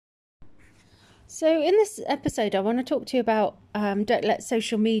So, in this episode, I want to talk to you about don't let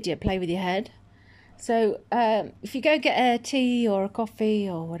social media play with your head. So, if you go get a tea or a coffee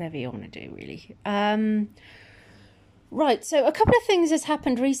or whatever you want to do, really. Right. So, a couple of things have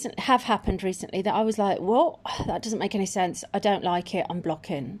happened recently that I was like, "What? That doesn't make any sense. I don't like it. I'm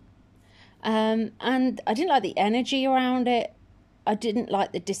blocking." And I didn't like the energy around it. I didn't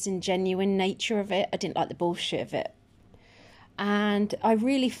like the disingenuine nature of it. I didn't like the bullshit of it. And I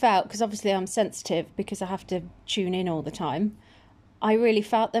really felt, because obviously I'm sensitive because I have to tune in all the time, I really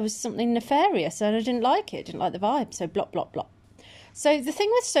felt there was something nefarious and I didn't like it, didn't like the vibe. So block, block, block. So the thing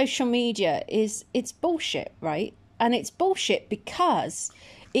with social media is it's bullshit, right? And it's bullshit because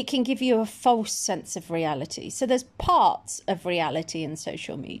it can give you a false sense of reality. So there's parts of reality in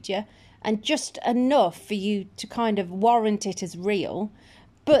social media and just enough for you to kind of warrant it as real.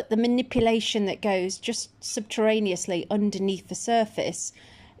 But the manipulation that goes just subterraneously underneath the surface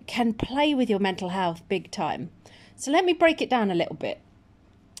can play with your mental health big time. So let me break it down a little bit.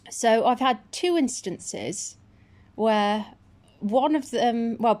 So I've had two instances where both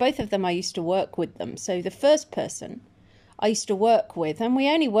of them I used to work with them. So the first person I used to work with, and we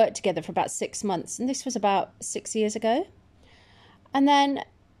only worked together for about 6 months, and this was about 6 years ago. And then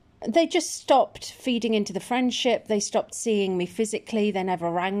they just stopped feeding into the friendship. They stopped seeing me physically. They never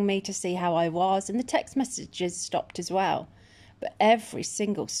rang me to see how I was. And the text messages stopped as well. But every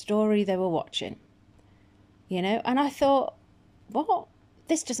single story they were watching, and I thought, what?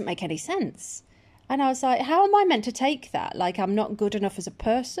 This doesn't make any sense. And I was like, how am I meant to take that? Like I'm not good enough as a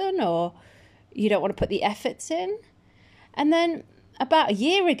person, or you don't want to put the efforts in? And then about a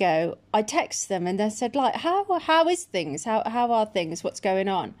year ago, I texted them and they said, like, how is things? How are things? What's going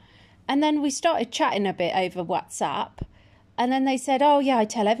on? And then we started chatting a bit over WhatsApp. And then they said, oh, yeah, I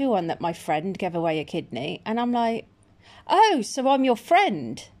tell everyone that my friend gave away a kidney. And I'm like, oh, so I'm your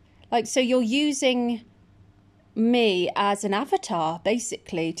friend. Like, so you're using me as an avatar,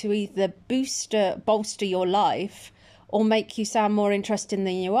 basically, to either bolster your life or make you sound more interesting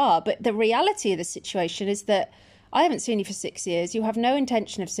than you are. But the reality of the situation is that I haven't seen you for 6 years. You have no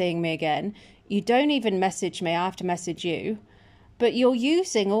intention of seeing me again. You don't even message me. I have to message you. But you're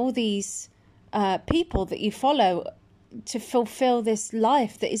using all these people that you follow to fulfill this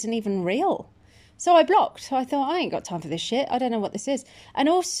life that isn't even real. So I blocked. So I thought, I ain't got time for this shit. I don't know what this is. And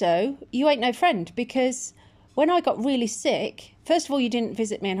also, you ain't no friend, because when I got really sick, first of all, you didn't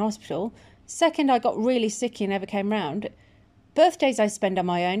visit me in hospital. Second, I got really sick, you never came round. Birthdays I spend on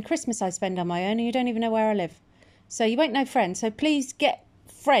my own. Christmas I spend on my own, and you don't even know where I live. So you ain't no friend. So please get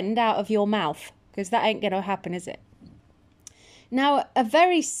friend out of your mouth, because that ain't going to happen, is it? Now, a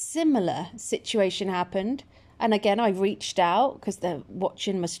very similar situation happened. And again, I reached out because they're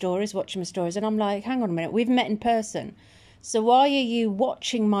watching my stories. And I'm like, hang on a minute, we've met in person. So why are you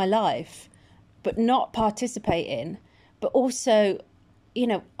watching my life but not participating? But also,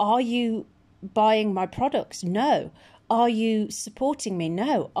 are you buying my products? No. Are you supporting me?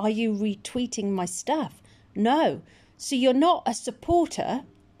 No. Are you retweeting my stuff? No. So you're not a supporter.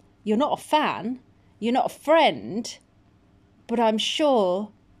 You're not a fan. You're not a friend. But I'm sure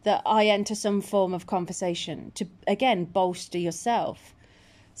that I enter some form of conversation to, again, bolster yourself.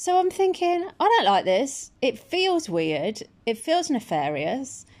 So I'm thinking, I don't like this. It feels weird. It feels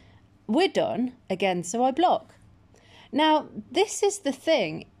nefarious. We're done again, so I block. Now, this is the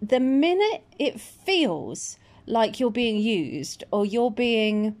thing. The minute it feels like you're being used or you're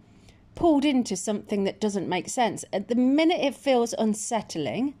being pulled into something that doesn't make sense, at the minute it feels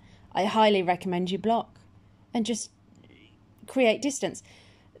unsettling, I highly recommend you block and just create distance.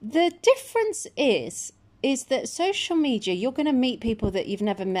 The difference is that social media, you're going to meet people that you've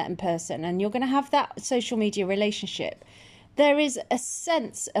never met in person, and you're going to have that social media relationship. There is a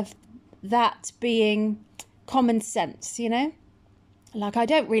sense of that being common sense, like I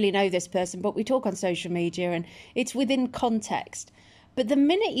don't really know this person, but we talk on social media and it's within context. But the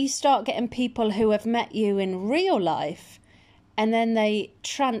minute you start getting people who have met you in real life and then they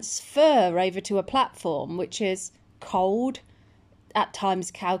transfer over to a platform which is cold, at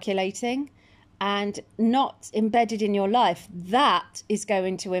times calculating, and not embedded in your life, that is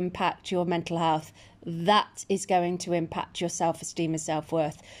going to impact your mental health. That is going to impact your self-esteem and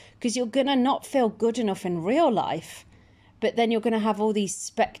self-worth, because you're going to not feel good enough in real life, but then you're going to have all these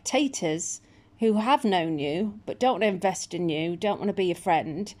spectators who have known you but don't want to invest in you, don't want to be your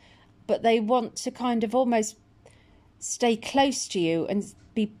friend, but they want to kind of almost stay close to you and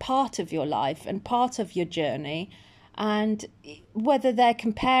be part of your life and part of your journey. And whether they're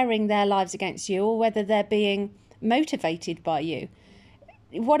comparing their lives against you or whether they're being motivated by you,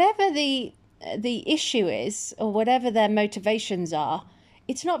 whatever the issue is or whatever their motivations are,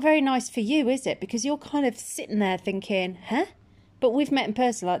 it's not very nice for you, is it? Because you're kind of sitting there thinking, huh? But we've met in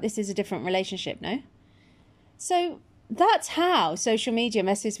person, like this is a different relationship, no? So that's how social media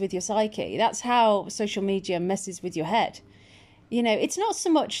messes with your psyche. That's how social media messes with your head. You know, it's not so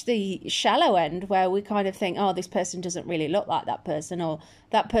much the shallow end where we kind of think, oh, this person doesn't really look like that person, or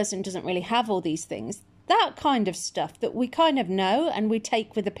that person doesn't really have all these things. That kind of stuff that we kind of know and we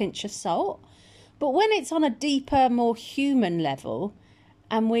take with a pinch of salt. But when it's on a deeper, more human level,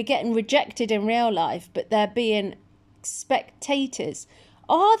 and we're getting rejected in real life, but they're being spectators,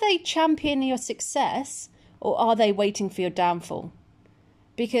 are they championing your success or are they waiting for your downfall?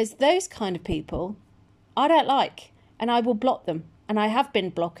 Because those kind of people I don't like, and I will block them, and I have been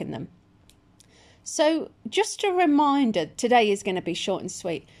blocking them. So just a reminder, today is going to be short and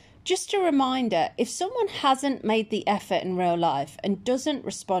sweet. Just a reminder, if someone hasn't made the effort in real life and doesn't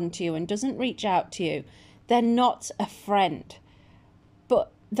respond to you and doesn't reach out to you, they're not a friend.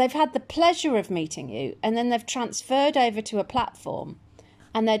 But they've had the pleasure of meeting you and then they've transferred over to a platform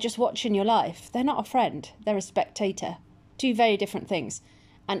and they're just watching your life. They're not a friend. They're a spectator. Two very different things.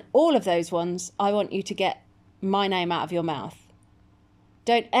 And all of those ones, I want you to get my name out of your mouth.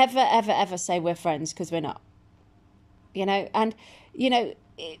 Don't ever, ever, ever say we're friends, because we're not. You know, and, you know,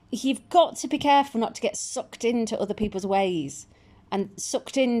 you've got to be careful not to get sucked into other people's ways and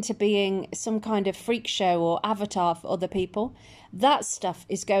sucked into being some kind of freak show or avatar for other people. That stuff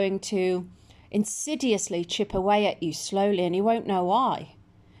is going to insidiously chip away at you slowly, and you won't know why.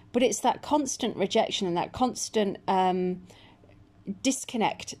 But it's that constant rejection and that constant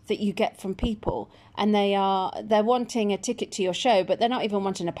disconnect that you get from people, and they're wanting a ticket to your show, but they're not even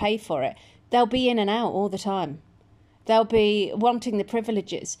wanting to pay for it. They'll be in and out all the time. They'll be wanting the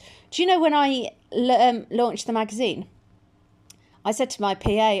privileges. Do you know when I launched the magazine, I said to my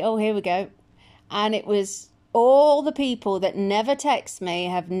PA, oh, here we go. And it was all the people that never text me,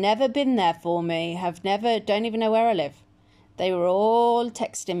 have never been there for me, don't even know where I live. They were all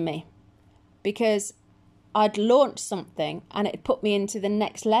texting me because I'd launched something and it put me into the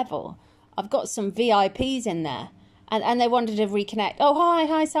next level. I've got some VIPs in there, and they wanted to reconnect. Oh,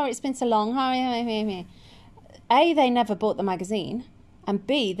 hi, sorry, it's been so long. Hi. A, they never bought the magazine, and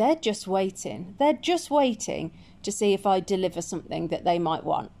B, they're just waiting. They're just waiting to see if I deliver something that they might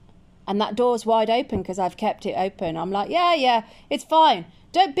want. And that door's wide open because I've kept it open. I'm like, yeah, it's fine.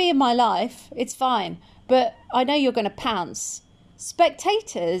 Don't be in my life. It's fine. But I know you're going to pounce.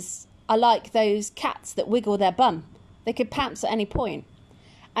 Spectators are like those cats that wiggle their bum. They could pounce at any point.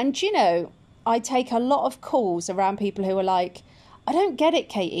 And, you know, I take a lot of calls around people who are like, I don't get it,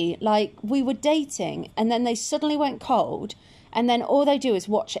 Katie. Like, we were dating and then they suddenly went cold, and then all they do is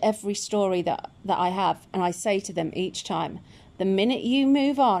watch every story that I have. And I say to them each time, the minute you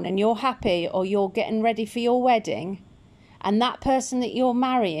move on and you're happy or you're getting ready for your wedding and that person that you're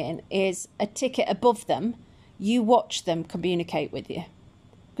marrying is a ticket above them, you watch them communicate with you.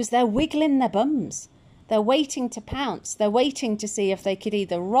 Because they're wiggling their bums. They're waiting to pounce. They're waiting to see if they could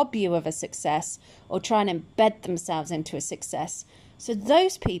either rob you of a success or try and embed themselves into a success. So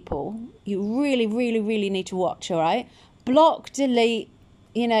those people, you really, really, really need to watch, all right? Block, delete,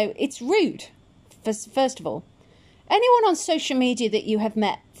 you know, it's rude, first of all. Anyone on social media that you have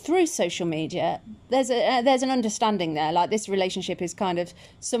met through social media, there's an understanding there. Like, this relationship is kind of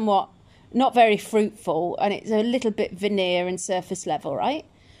somewhat not very fruitful, and it's a little bit veneer and surface level, right?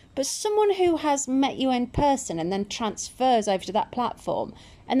 But someone who has met you in person and then transfers over to that platform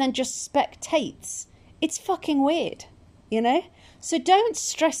and then just spectates, it's fucking weird, you know? So don't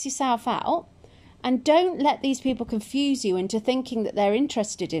stress yourself out, and don't let these people confuse you into thinking that they're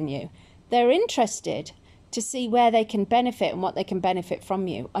interested in you. They're interested to see where they can benefit and what they can benefit from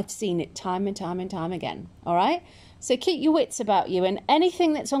you. I've seen it time and time and time again, all right? So keep your wits about you, and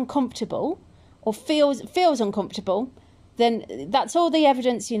anything that's uncomfortable or feels uncomfortable, then that's all the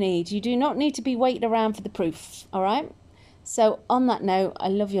evidence you need. You do not need to be waiting around for the proof, all right? So on that note, I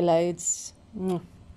love you loads.